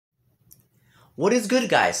What is good,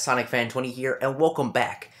 guys? SonicFan28 here, and welcome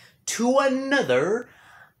back to another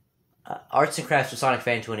Arts and Crafts with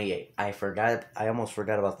SonicFan28. I almost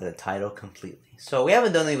forgot about the title completely. So I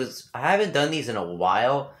haven't done these in a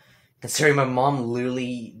while, considering my mom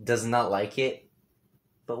literally does not like it.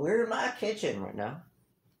 But we're in my kitchen right now,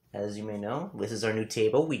 as you may know. This is our new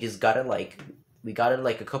table. We got it like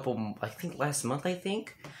a couple, I think last month,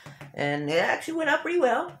 and it actually went out pretty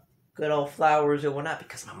well. Good old flowers and whatnot,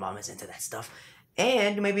 because my mom is into that stuff.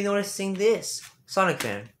 And you may be noticing this. Sonic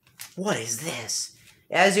fan, what is this?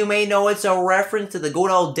 As you may know, it's a reference to the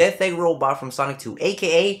good old Death Egg robot from Sonic 2,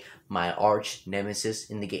 aka my arch nemesis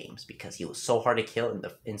in the games, because he was so hard to kill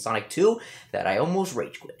in Sonic 2 that I almost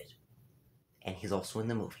rage quit. And he's also in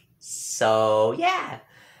the movie. So yeah,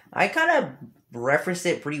 I kind of referenced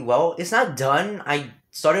it pretty well. It's not done. I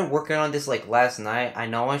started working on this like last night. I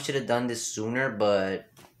know I should have done this sooner, but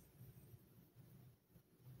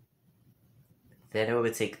then it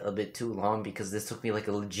would take a bit too long because this took me like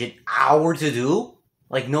a legit hour to do.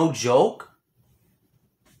 Like, no joke.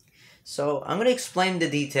 So, I'm going to explain the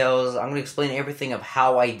details. I'm going to explain everything of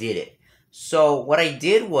how I did it. So, what I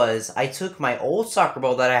did was, I took my old soccer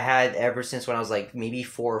ball that I had ever since when I was like maybe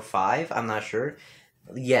 4 or 5. I'm not sure.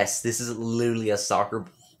 Yes, this is literally a soccer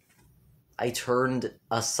ball. I turned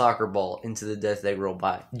a soccer ball into the Death Egg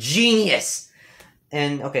robot. Genius!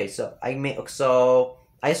 And, okay, so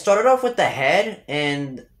I started off with the head,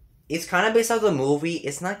 and it's kind of based off the movie.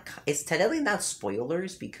 It's technically not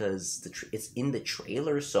spoilers because it's in the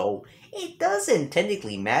trailer, so it doesn't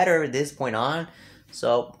technically matter at this point on.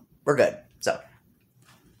 So we're good.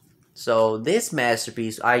 So this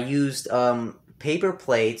masterpiece, I used paper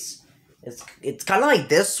plates. It's kind of like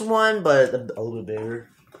this one, but a little bit bigger.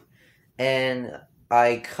 And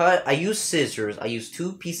I used scissors. I used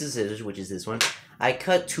 2 pieces of scissors, which is this one. I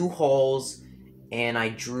cut 2 holes. And I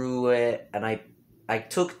drew it, and I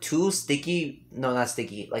took 2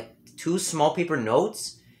 2 small paper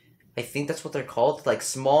notes. I think that's what they're called, like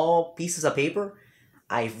small pieces of paper.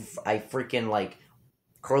 I freaking like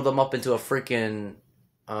curled them up into a freaking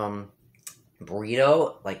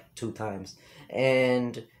burrito like 2 times,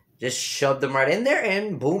 and just shoved them right in there,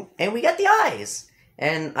 and boom, and we got the eyes.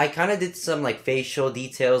 And I kind of did some like facial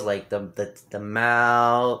details, like the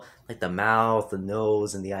mouth. Like the mouth, the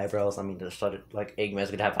nose, and the eyebrows. I mean, like Eggman's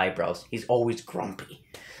gonna have eyebrows. He's always grumpy.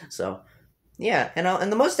 So, yeah, and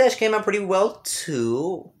the mustache came out pretty well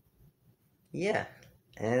too. Yeah,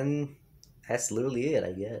 and that's literally it,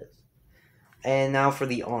 I guess. And now for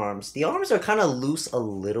the arms. The arms are kind of loose a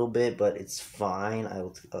little bit, but it's fine.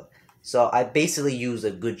 So I basically use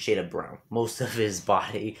a good shade of brown. Most of his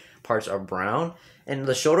body parts are brown, and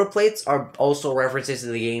the shoulder plates are also references to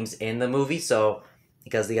the games and the movie. So,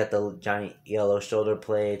 because they got the giant yellow shoulder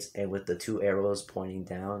plates and with the 2 arrows pointing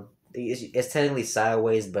down. It's technically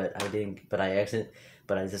sideways, but I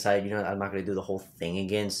decided, you know, I'm not gonna do the whole thing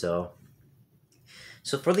again. So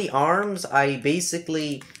for the arms, I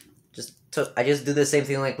basically just do the same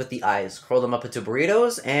thing like with the eyes. Curl them up into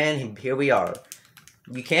burritos, and here we are.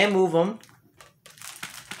 You can't move them.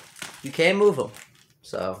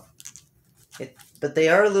 So but they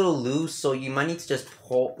are a little loose, so you might need to just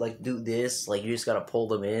pull, like, do this. Like, you just gotta pull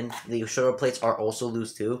them in. The shoulder plates are also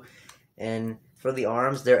loose, too. And for the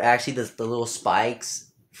arms, they're actually the little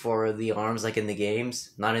spikes for the arms, like in the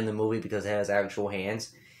games. Not in the movie, because it has actual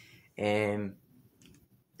hands. And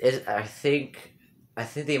I think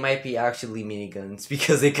they might be actually miniguns,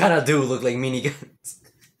 because they kind of do look like miniguns.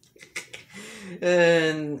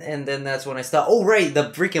 and then that's when I stopped. Oh, right,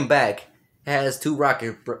 the freaking bag. It has 2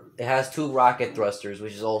 rocket thrusters,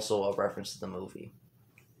 which is also a reference to the movie.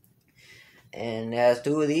 And it has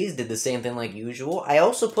 2 of these. Did the same thing like usual. I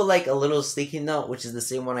also put like a little sticky note, which is the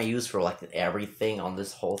same one I use for like everything on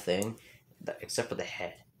this whole thing, except for the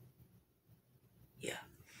head. Yeah.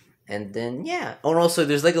 And then yeah. Oh, and also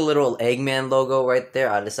there's like a little Eggman logo right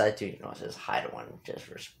there. I decided to just hide one just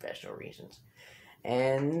for special reasons.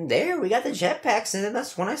 And there we got the jetpacks, and then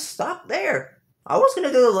that's when I stopped there. I was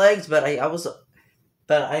gonna do the legs, but I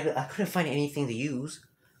couldn't find anything to use.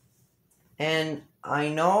 And I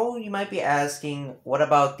know you might be asking, what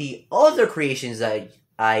about the other creations that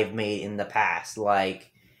I've made in the past,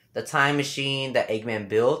 like the time machine that Eggman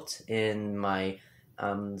built in my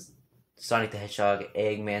Sonic the Hedgehog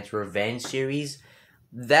Eggman's Revenge series?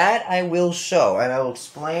 That I will show, and I will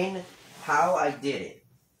explain how I did it.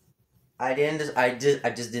 I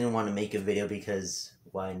just didn't want to make a video because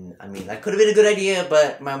that could have been a good idea,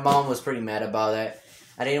 but my mom was pretty mad about it.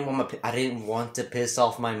 I didn't want to piss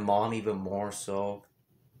off my mom even more, so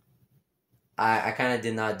I kind of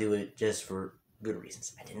did not do it just for good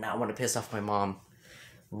reasons. I did not want to piss off my mom,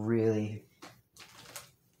 really.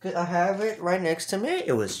 I have it right next to me.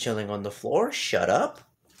 It was chilling on the floor. Shut up.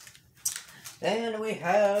 And we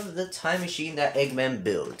have the time machine that Eggman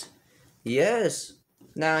built. Yes.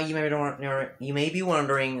 Now you may be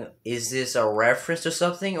wondering, is this a reference to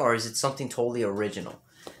something or is it something totally original?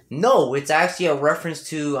 No, it's actually a reference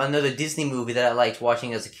to another Disney movie that I liked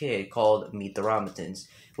watching as a kid called Meet the Robinsons,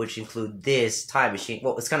 which include this time machine.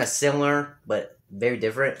 Well, it's kind of similar, but very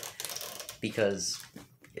different because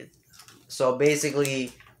so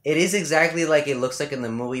basically it is exactly like it looks like in the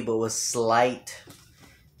movie, but with slight.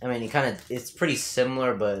 I mean, it's pretty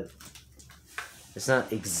similar, but it's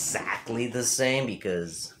not exactly the same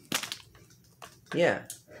because, yeah,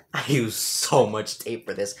 I use so much tape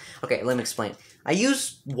for this. Okay, let me explain. I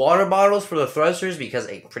use water bottles for the thrusters because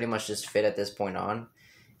they pretty much just fit at this point on,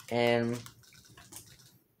 and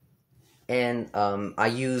I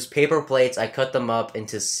use paper plates. I cut them up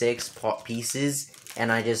into 6 pieces,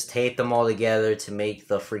 and I just tape them all together to make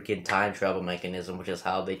the freaking time travel mechanism, which is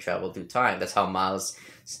how they travel through time. That's how Miles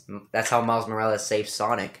Morales saves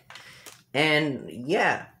Sonic. And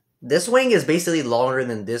yeah, this wing is basically longer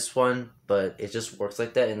than this one, but it just works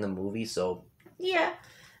like that in the movie, so yeah.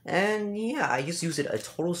 And yeah, I just use it a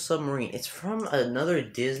total submarine. It's from another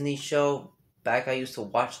Disney show back I used to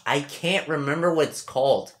watch. I can't remember what it's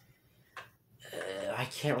called. I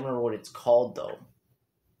can't remember what it's called though.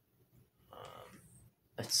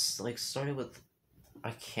 It's like started with,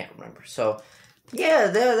 I can't remember. So yeah,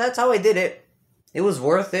 that's how I did it. It was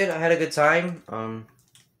worth it. I had a good time.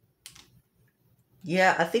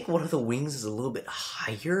 Yeah, I think one of the wings is a little bit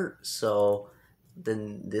higher, so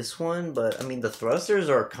than this one, but I mean the thrusters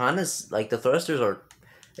are kind of like the thrusters are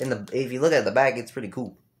in the. If you look at the back, it's pretty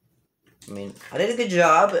cool. I mean, I did a good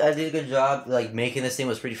job. Like making this thing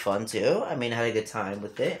was pretty fun too. I mean, I had a good time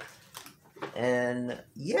with it, and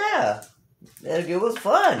yeah, it was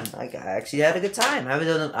fun. Like I actually had a good time. I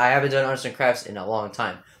haven't done arts and crafts in a long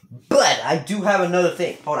time, but I do have another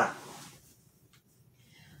thing. Hold on.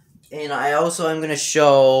 And I also am gonna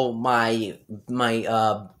show my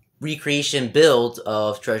recreation build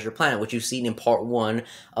of Treasure Planet, which you've seen in part 1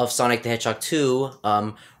 of Sonic the Hedgehog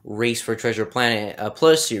 2 Race for Treasure Planet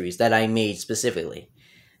Plus series that I made specifically.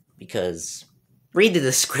 Because read the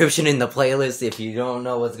description in the playlist if you don't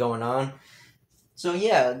know what's going on. So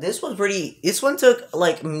yeah, this one took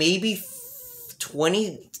like maybe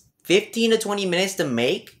 15 to 20 minutes to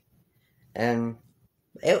make. And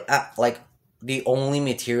it, like the only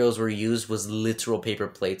materials were used was literal paper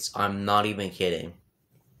plates. I'm not even kidding.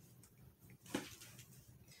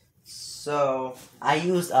 So, I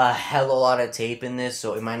used a hell of a lot of tape in this,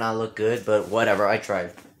 so it might not look good, but whatever, I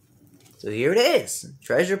tried. So here it is,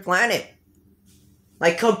 Treasure Planet.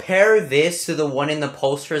 Like, compare this to the one in the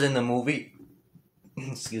posters in the movie.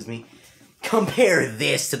 Excuse me. Compare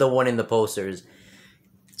this to the one in the posters.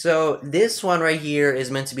 So, this one right here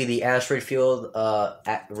is meant to be the asteroid field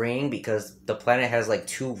ring, because the planet has, like,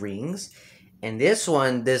 2 rings. And this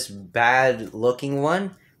one, this bad-looking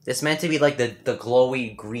one, it's meant to be like the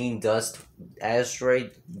glowy green dust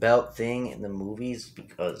asteroid belt thing in the movies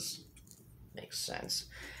because it makes sense.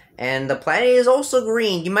 And the planet is also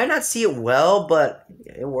green. You might not see it well, but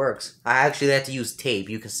it works. I actually had to use tape.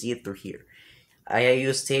 You can see it through here. I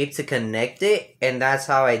used tape to connect it, and that's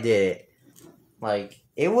how I did it. Like,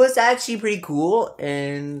 it was actually pretty cool,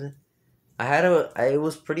 and it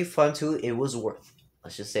was pretty fun too. It was worth it.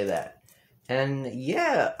 Let's just say that. And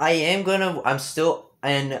yeah,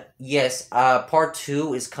 and yes, part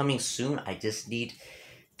 2 is coming soon. I just need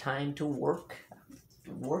time to work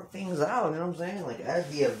things out. You know what I'm saying? Like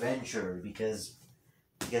as the adventure, because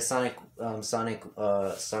Sonic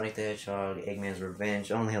the Hedgehog, Eggman's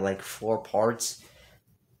Revenge only had like 4 parts,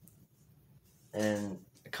 and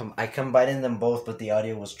I combined them both, but the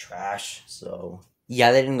audio was trash. So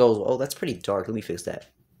yeah, they didn't go. Oh, that's pretty dark. Let me fix that.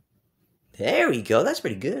 There we go. That's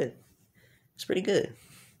pretty good. It's pretty good.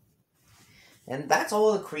 And that's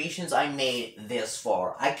all the creations I made this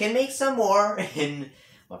far. I can make some more, and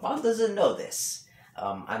my mom doesn't know this.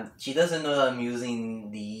 She doesn't know that I'm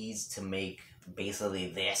using these to make basically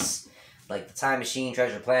this. Like the Time Machine,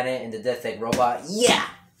 Treasure Planet, and the Death Egg Robot. Yeah!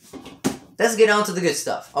 Let's get on to the good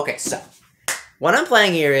stuff. Okay, so what I'm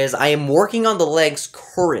playing here is I am working on the legs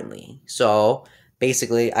currently. So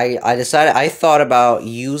basically, I thought about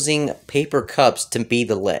using paper cups to be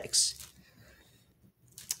the legs.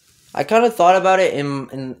 I kind of thought about it,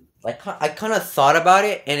 and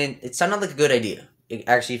it sounded like a good idea. It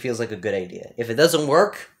actually feels like a good idea. If it doesn't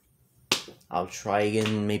work, I'll try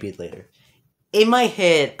again maybe later. In my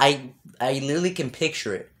head, I literally can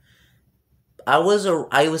picture it. I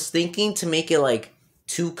was thinking to make it like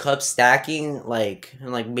 2 cups stacking, like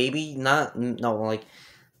maybe not, no, like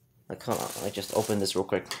Like, hold on, I just open this real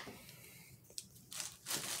quick.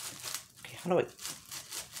 Okay, how do I?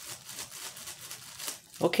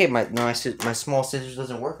 Okay, my small scissors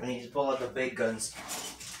doesn't work. I need to pull out the big guns.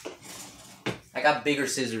 I got bigger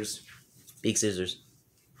scissors. Big scissors.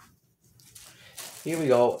 Here we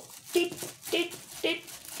go.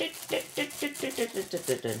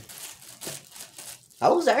 I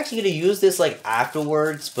was actually gonna use this like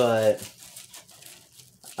afterwards, but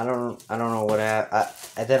I don't know what happened.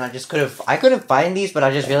 And then I just couldn't find these, but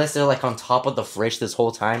I just realized they're like on top of the fridge this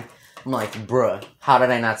whole time. I'm like, bruh, how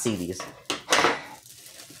did I not see these?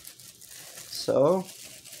 So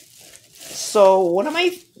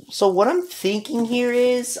what I'm thinking here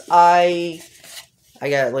is I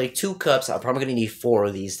got like 2 cups. I'm probably gonna need 4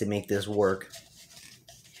 of these to make this work.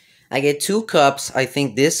 I get 2 cups. I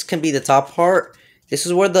think this can be the top part. This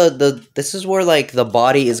is where this is where like the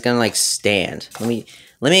body is gonna like stand. I'm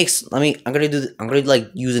gonna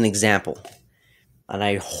like use an example, and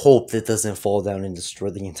I hope that doesn't fall down and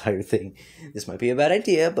destroy the entire thing. This might be a bad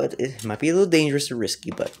idea, but it might be a little dangerous or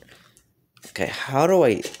risky. But okay, how do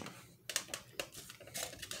I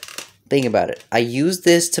think about it? I use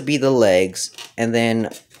this to be the legs, and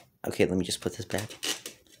then okay, let me just put this back.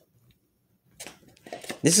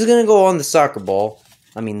 This is gonna go on the soccer ball.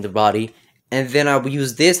 I mean the body. And then I'll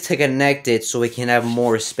use this to connect it so it can have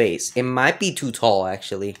more space. It might be too tall,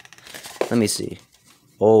 actually. Let me see.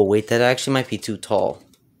 Oh, wait, that actually might be too tall.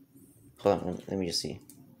 Hold on, let me just see.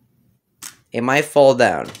 It might fall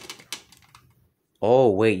down. Oh,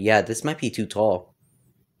 wait, yeah, this might be too tall.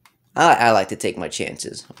 I like to take my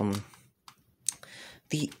chances.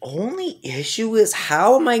 The only issue is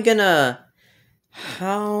how am I gonna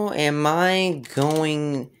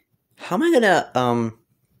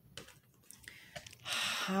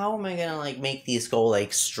like make these go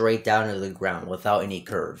like straight down to the ground without any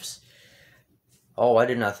curves? Oh, I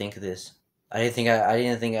did not think of this. I didn't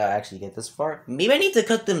think I actually get this far. Maybe I need to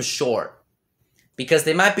cut them short because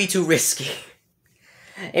they might be too risky.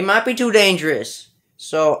 It might be too dangerous.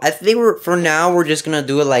 So I think for now we're just gonna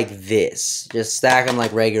do it like this. Just stack them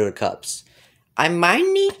like regular cups. I might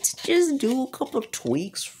need to just do a couple of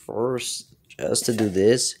tweaks first just to do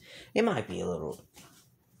this. It might be a little.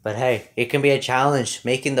 But hey, it can be a challenge.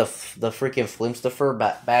 Making the freaking Flimstuffer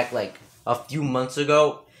back like a few months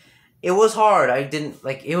ago, it was hard. I didn't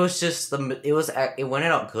like. It was just it went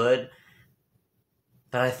out good,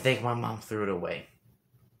 but I think my mom threw it away.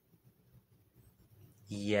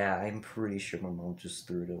 Yeah, I'm pretty sure my mom just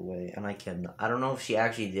threw it away, and I don't know if she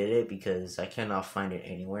actually did it because I cannot find it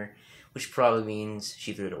anywhere, which probably means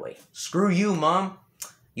she threw it away. Screw you, Mom.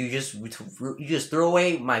 You just threw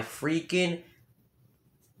away my freaking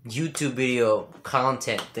YouTube video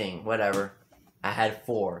content thing, whatever. I had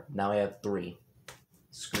 4, now I have 3.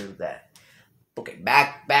 Screw that. Okay,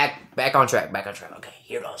 back on track, Okay,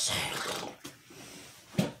 here goes.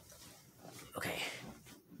 Okay,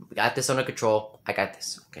 we got this under control. I got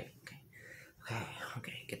this. Okay.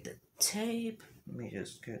 Get the tape. Let me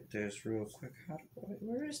just get this real quick.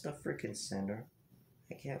 Where is the freaking center?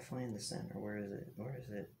 I can't find the center. Where is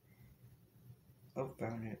it? Oh,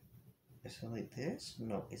 found it. Is it like this?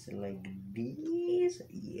 No, is it like this?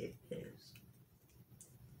 Yeah, it is.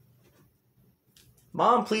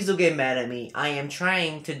 Mom, please don't get mad at me. I am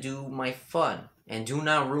trying to do my fun. And do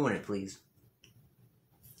not ruin it, please.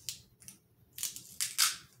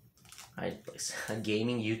 A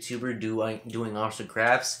gaming YouTuber doing arts and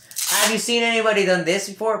crafts. Have you seen anybody done this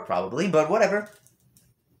before? Probably, but whatever.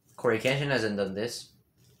 Corey Kenshin hasn't done this.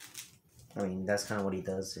 I mean, that's kind of what he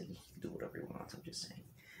does. And he can do whatever he wants, I'm just saying.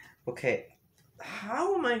 Okay,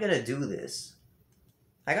 how am I gonna do this?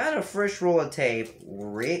 I got a fresh roll of tape,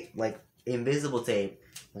 like invisible tape,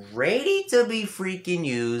 ready to be freaking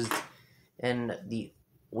used, and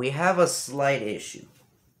we have a slight issue.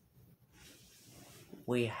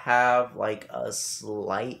 We have like a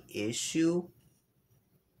slight issue.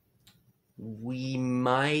 We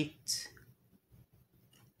might.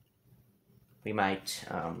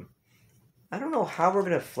 I don't know how we're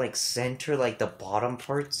gonna like center like the bottom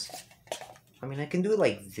parts. I mean, I can do it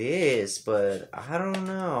like this, but I don't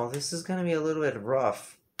know. This is gonna be a little bit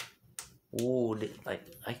rough. Ooh, like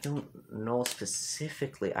I don't know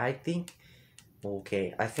specifically. I think.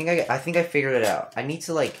 Okay, I think I figured it out. I need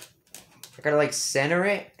to like. I gotta like center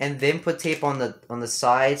it and then put tape on the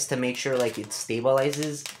sides to make sure like it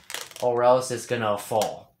stabilizes, or else it's gonna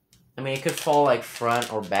fall. I mean, it could fall like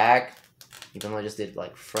front or back. Even though I just did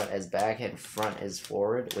like front as back and front as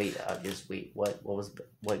forward. Wait, what was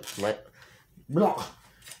blah.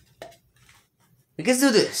 We can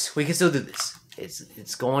still do this. We can still do this.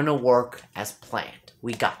 It's going to work as planned.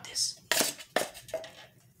 We got this.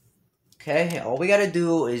 Okay, all we gotta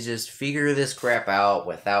do is just figure this crap out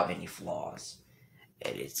without any flaws.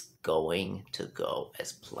 And it's going to go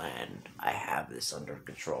as planned. I have this under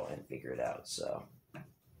control and figured out, so.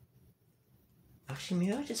 Actually,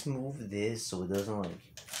 maybe I just move this so it doesn't like.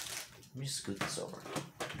 Let me just scoot this over.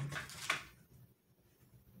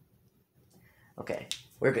 Okay,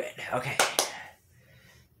 we're good. Okay.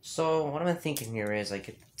 So, what I'm thinking here is I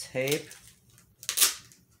get the tape.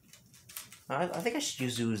 I think I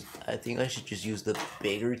should use. I think I should just use the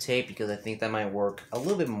bigger tape because I think that might work a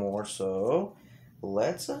little bit more. So,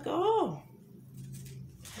 let's go.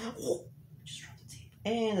 Oh, just dropped the tape,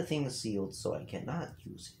 and the thing is sealed, so I cannot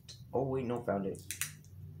use it. Oh wait, no, found it.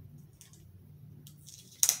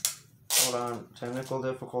 Hold on, technical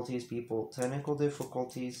difficulties, people. Technical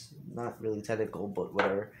difficulties. Not really technical, but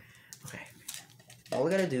whatever. Okay. All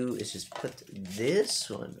we gotta do is just put this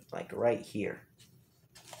one like right here.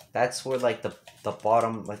 That's where like the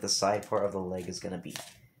bottom, like the side part of the leg is gonna be.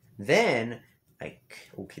 Then, like,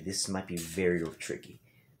 okay, this might be very tricky.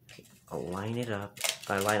 Okay, I'll line it up.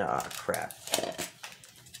 I line it up. Oh, crap.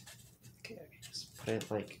 Okay, just put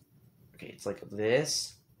it like. Okay, it's like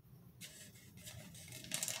this.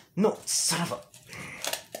 No, son of a.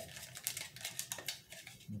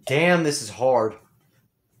 Damn, this is hard.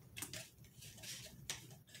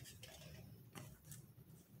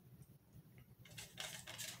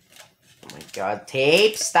 God,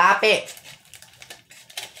 tape, stop it.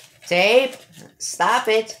 Tape, stop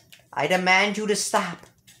it. I demand you to stop.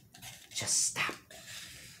 Just stop.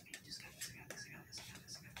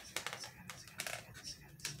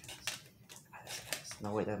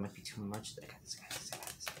 No, wait, that might be too much.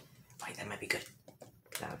 Wait, that might be good.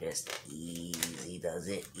 Now just easy does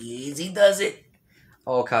it. Easy does it.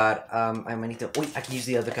 Oh, God. I might need to... Wait, I can use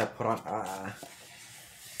the other cut. Put on...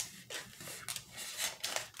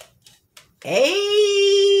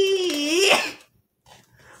 Hey!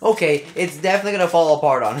 Okay, it's definitely gonna fall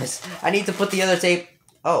apart on us. I need to put the other tape...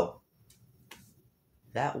 Oh.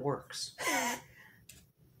 That works.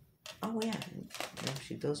 Oh, yeah. It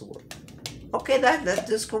actually does work. Okay, that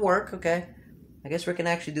this could work, okay. I guess we can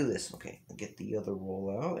actually do this. Okay, get the other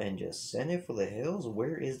roll out and just send it for the hills.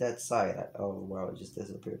 Where is that side? Oh, wow, it just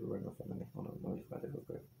disappeared right in front of me. Hold on, let me find it real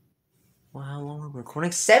quick. Well, how long are we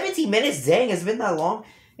recording? 17 minutes? Dang, it's been that long?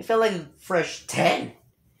 It felt like a fresh 10.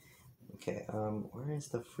 Okay, where is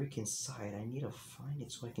the freaking side? I need to find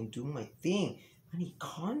it so I can do my thing. I need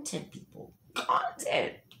content, people.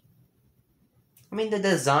 Content! I mean, the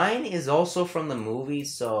design is also from the movie,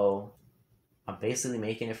 so I'm basically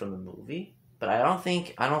making it from the movie. But I don't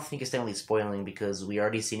think it's technically spoiling because we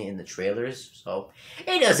already seen it in the trailers, so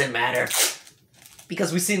it doesn't matter.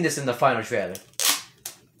 Because we've seen this in the final trailer.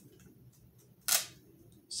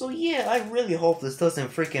 So yeah, I really hope this doesn't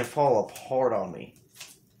freaking fall apart on me.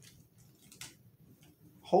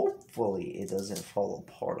 Hopefully it doesn't fall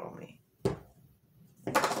apart on me.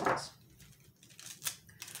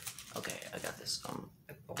 Okay, I got this. All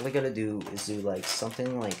I gotta do is do like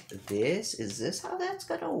something like this. Is this how that's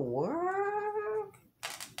gonna work?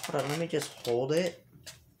 Hold on, let me just hold it.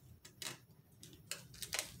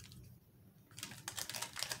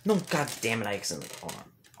 No, god damn it, I accidentally.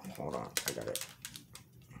 Hold on, I got it.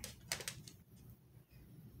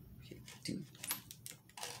 Okay, do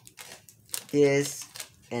this,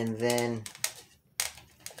 and then.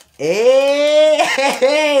 Hey,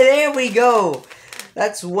 there we go.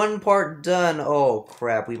 That's one part done. Oh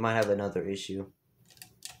crap, we might have another issue.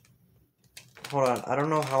 Hold on, I don't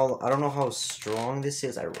know how strong this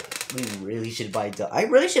is. We really should buy I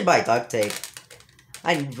really should buy duct tape.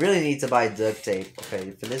 I really need to buy duct tape.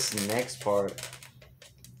 Okay, for this next part.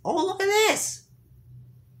 Oh, look at this.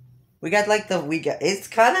 It's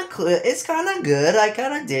kind of good. I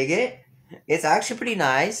kind of dig it. It's actually pretty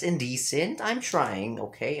nice and decent. I'm trying,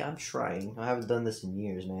 okay? I'm trying. I haven't done this in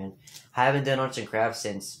years, man. I haven't done arts and crafts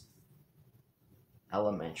since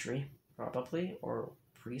elementary, probably, or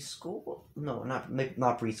preschool. No, not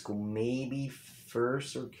preschool. Maybe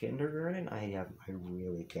first or kindergarten. I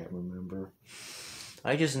really can't remember.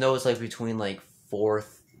 I just know it's like between like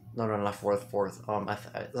fourth. No, not fourth.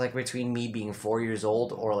 Like between me being 4 years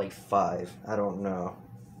old or like 5. I don't know.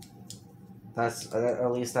 That's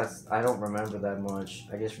at least I don't remember that much.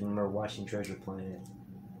 I just remember watching Treasure Planet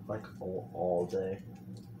like all day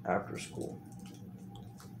after school.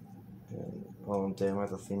 And, oh damn!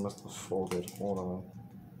 The thing must have folded. Hold on.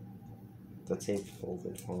 The tape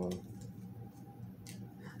folded. Hold on.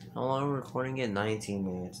 How long are we recording it? 19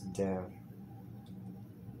 minutes. Damn.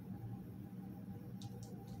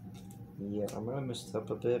 Yeah, I might have messed up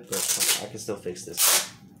a bit, but I can still fix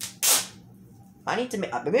this. I need to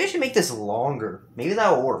make. Maybe I should make this longer. Maybe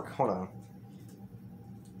that'll work. Hold on.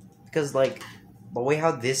 Because like the way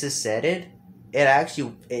how this is set, it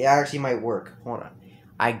actually might work. Hold on.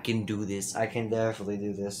 I can do this. I can definitely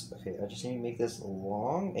do this. Okay, I just need to make this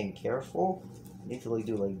long and careful. I need to like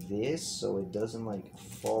do like this so it doesn't like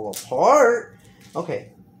fall apart.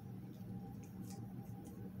 Okay.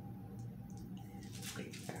 Okay,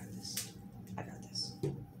 I got this. I got this. I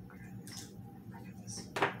got this. I got this.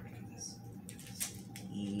 I got this.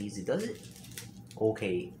 Easy does it.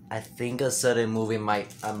 Okay, I think a sudden move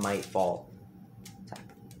might fall.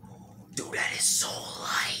 Dude, that is so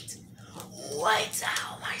light. What?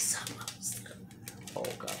 How am I supposed to? Oh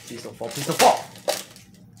god, please don't fall. Please don't fall.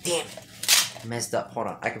 Damn it. Messed up. Hold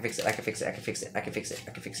on. I can fix it. I can fix it. I can fix it. I can fix it.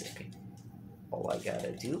 I can fix it. Okay. All I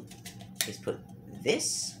gotta do is put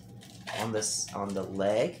this on the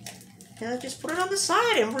leg, and just put it on the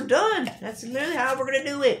side, and we're done. That's literally how we're gonna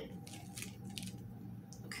do it.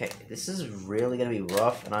 Okay, this is really gonna be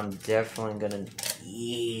rough, and I'm definitely gonna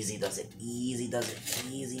easy does it. Easy does it.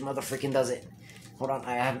 Easy motherfucking does it. Hold on,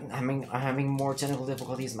 I'm having more technical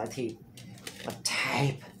difficulties. My tape.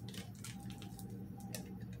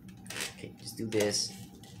 Okay, just do this.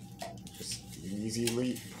 Just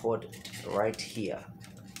easily put right here.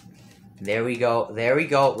 There we go. There we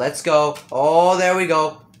go. Let's go. Oh, there we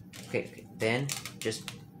go. Okay, then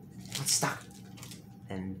just it's stuck,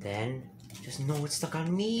 and then just know it's stuck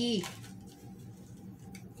on me.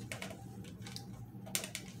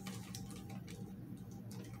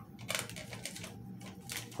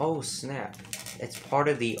 Oh snap! It's part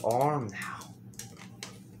of the arm now.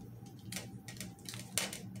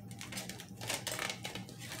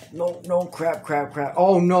 No, crap.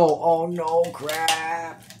 Oh no,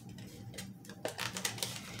 crap.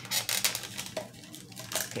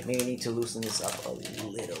 Okay, maybe I need to loosen this up a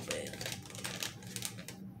little bit.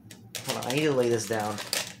 Hold on, I need to lay this down.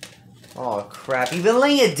 Oh crap, even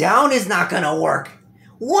laying it down is not gonna work.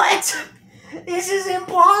 What? This is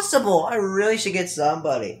impossible. I really should get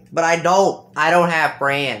somebody. But I don't. I don't have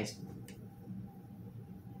brands.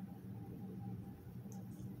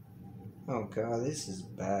 Oh god, this is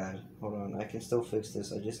bad. Hold on, I can still fix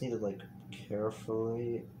this. I just need to like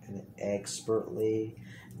carefully and expertly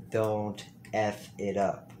don't F it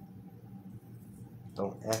up.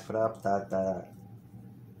 Don't F it up, that.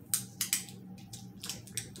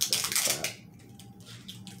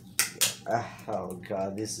 Oh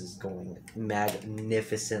god, this is going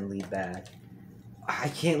magnificently bad. I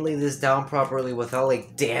can't lay this down properly without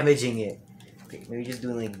like damaging it. Okay, maybe just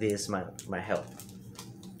doing like this might help.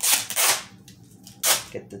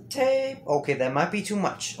 Get the tape. Okay, that might be too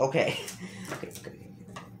much. Okay. Okay.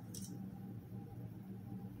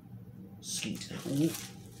 Skeet. Ooh.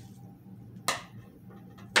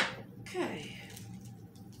 Okay.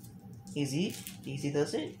 Easy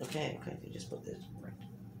does it? Okay, just put this right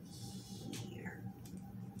here.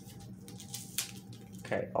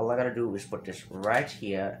 Okay, all I gotta do is put this right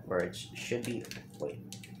here where it should be. Wait,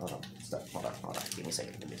 hold on, stop, hold on. Give me a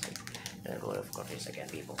second. Technical difficulties again,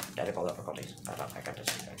 people. Technical difficulties. I got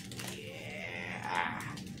this. Yeah.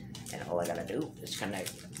 And all I gotta do is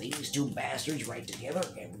connect these two bastards right together,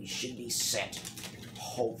 and we should be set.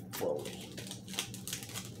 Hopefully.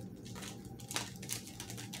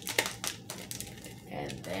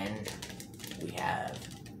 And then we have.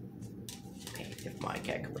 Okay, if my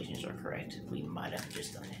calculations are correct, we might have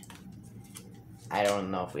just done it. I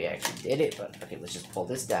don't know if we actually did it, but okay, let's just pull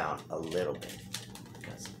this down a little bit.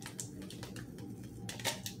 Because.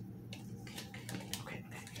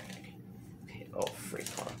 Oh, freak.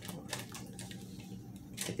 Hold on.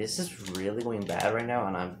 Okay, this is really going bad right now,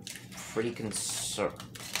 and I'm pretty concerned.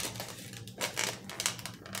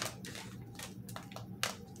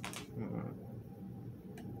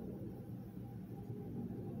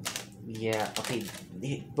 Yeah, okay.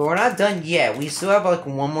 But we're not done yet. We still have like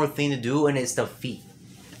one more thing to do, and it's the feet.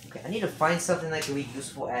 Okay, I need to find something that can be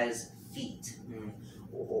useful as feet.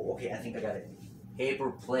 Oh, okay, I think I got it.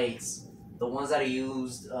 Paper plates. The ones that I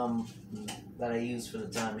used, for the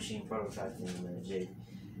time machine prototyping in a minute, Jade.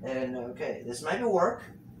 And okay, this might work.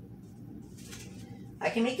 I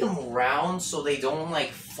can make them round so they don't like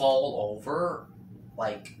fall over,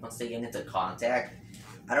 like once they get into contact.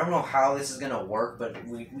 I don't know how this is gonna work, but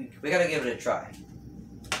we gotta give it a try.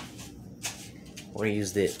 We're gonna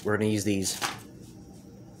use this. We're gonna use these.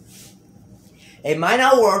 It might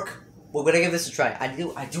not work. We're gonna give this a try.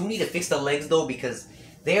 I do need to fix the legs though because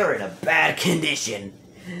they are in a bad condition.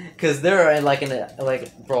 Cause they're in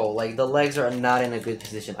bro, the legs are not in a good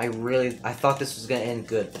position. I thought this was gonna end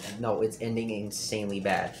good, but no, it's ending insanely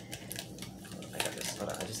bad. I got this.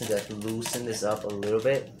 Hold on, I just need to loosen this up a little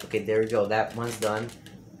bit. Okay, there we go. That one's done.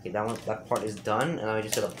 Okay, that part is done, and I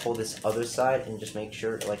just gotta pull this other side and just make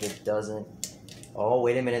sure like it doesn't. Oh,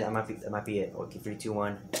 wait a minute. That might be it. Okay, 3, 2,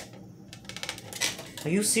 1. Are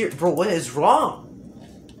you serious, bro? What is wrong?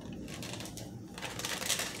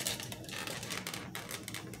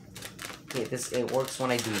 Okay, it works when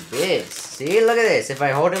I do this. See, look at this. If I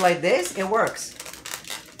hold it like this, it works.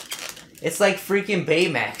 It's like freaking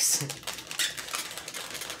Baymax.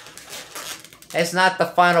 It's not the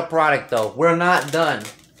final product though. We're not done.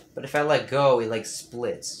 But if I let go, it like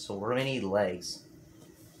splits. So we're gonna need legs.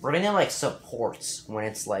 We're gonna like supports when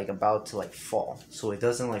it's like about to like fall. So it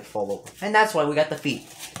doesn't like fall over. And that's why we got the feet.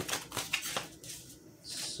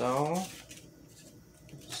 So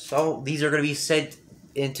these are gonna be set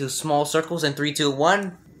into small circles in 3, 2,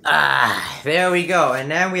 1. Ah, there we go.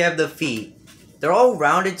 And then we have the feet. They're all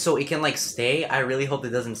rounded so it can like stay. I really hope it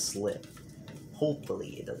doesn't slip.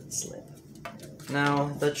 Hopefully it doesn't slip. Now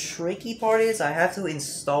the tricky part is I have to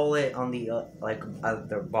install it on the like at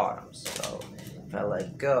their bottoms. So if I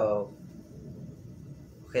let go,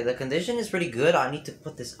 okay, the condition is pretty good. I need to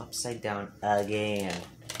put this upside down again.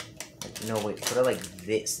 No, wait, put it like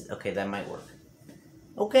this. Okay, that might work.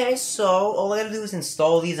 Okay, so all I gotta do is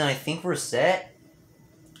install these, and I think we're set.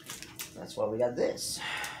 That's why we got this.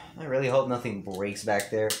 I really hope nothing breaks back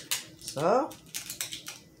there. So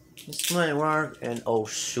this might work. And oh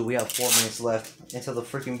shoot, we have 4 minutes left until the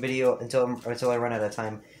freaking video until I run out of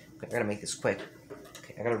time. Okay, I gotta make this quick.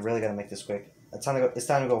 Okay, I really gotta make this quick. It's time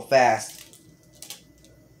to go fast.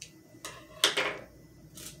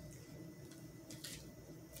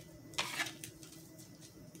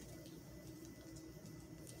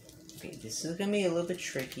 Okay, this is gonna be a little bit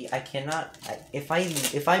tricky. I cannot. If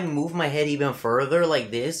I move my head even further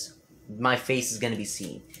like this, my face is gonna be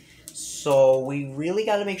seen. So we really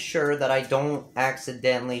gotta make sure that I don't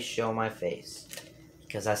accidentally show my face,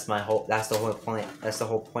 because that's the whole point. That's the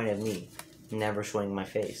whole point of me never showing my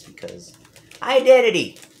face, because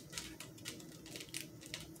identity.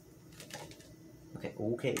 Okay.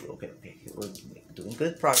 We're doing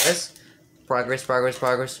good progress. Progress.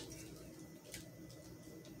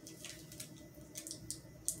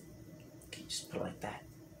 Put it like that.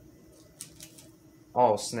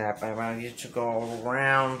 Oh snap, I need to go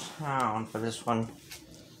around town for this one.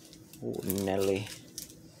 Oh, Nelly.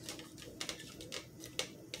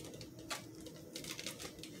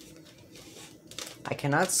 I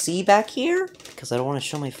cannot see back here because I don't want to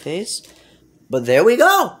show my face. But there we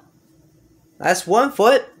go. That's one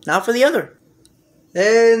foot. Now for the other.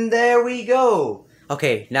 And there we go.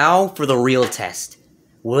 Okay, now for the real test.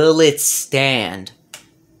 Will it stand?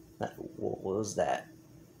 What was that?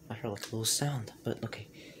 I heard like a little sound, but okay.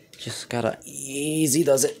 Just gotta easy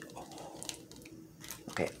does it.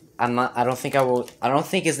 Okay, I don't think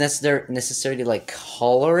it's necessary to like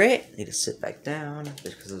color it. I need to sit back down just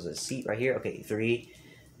because there's a seat right here. Okay, 3,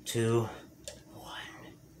 2, 1.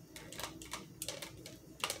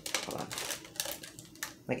 Hold on.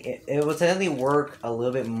 Like it will technically work a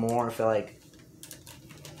little bit more if I like.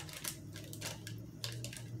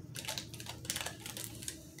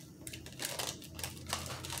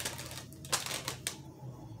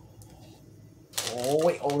 Oh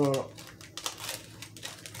wait, oh no.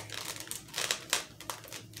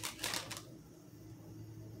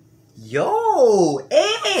 Yo!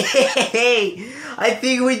 Hey! I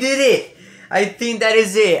think we did it! I think that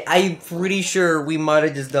is it. I'm pretty sure we might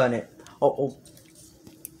have just done it. Oh.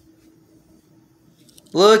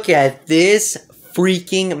 Look at this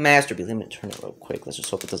freaking masterpiece. Let me turn it real quick. Let's just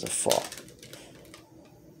hope it doesn't fall.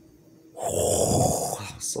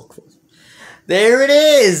 Oh, so close. There it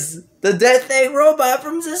is! The Death Egg robot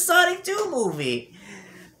from the Sonic 2 movie.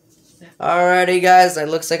 Alrighty guys, it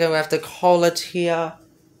looks like I'm gonna have to call it here.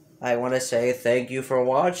 I want to say thank you for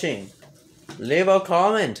watching. Leave a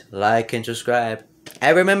comment, like and subscribe.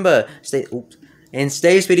 And remember, stay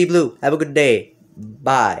speedy blue. Have a good day.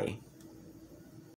 Bye.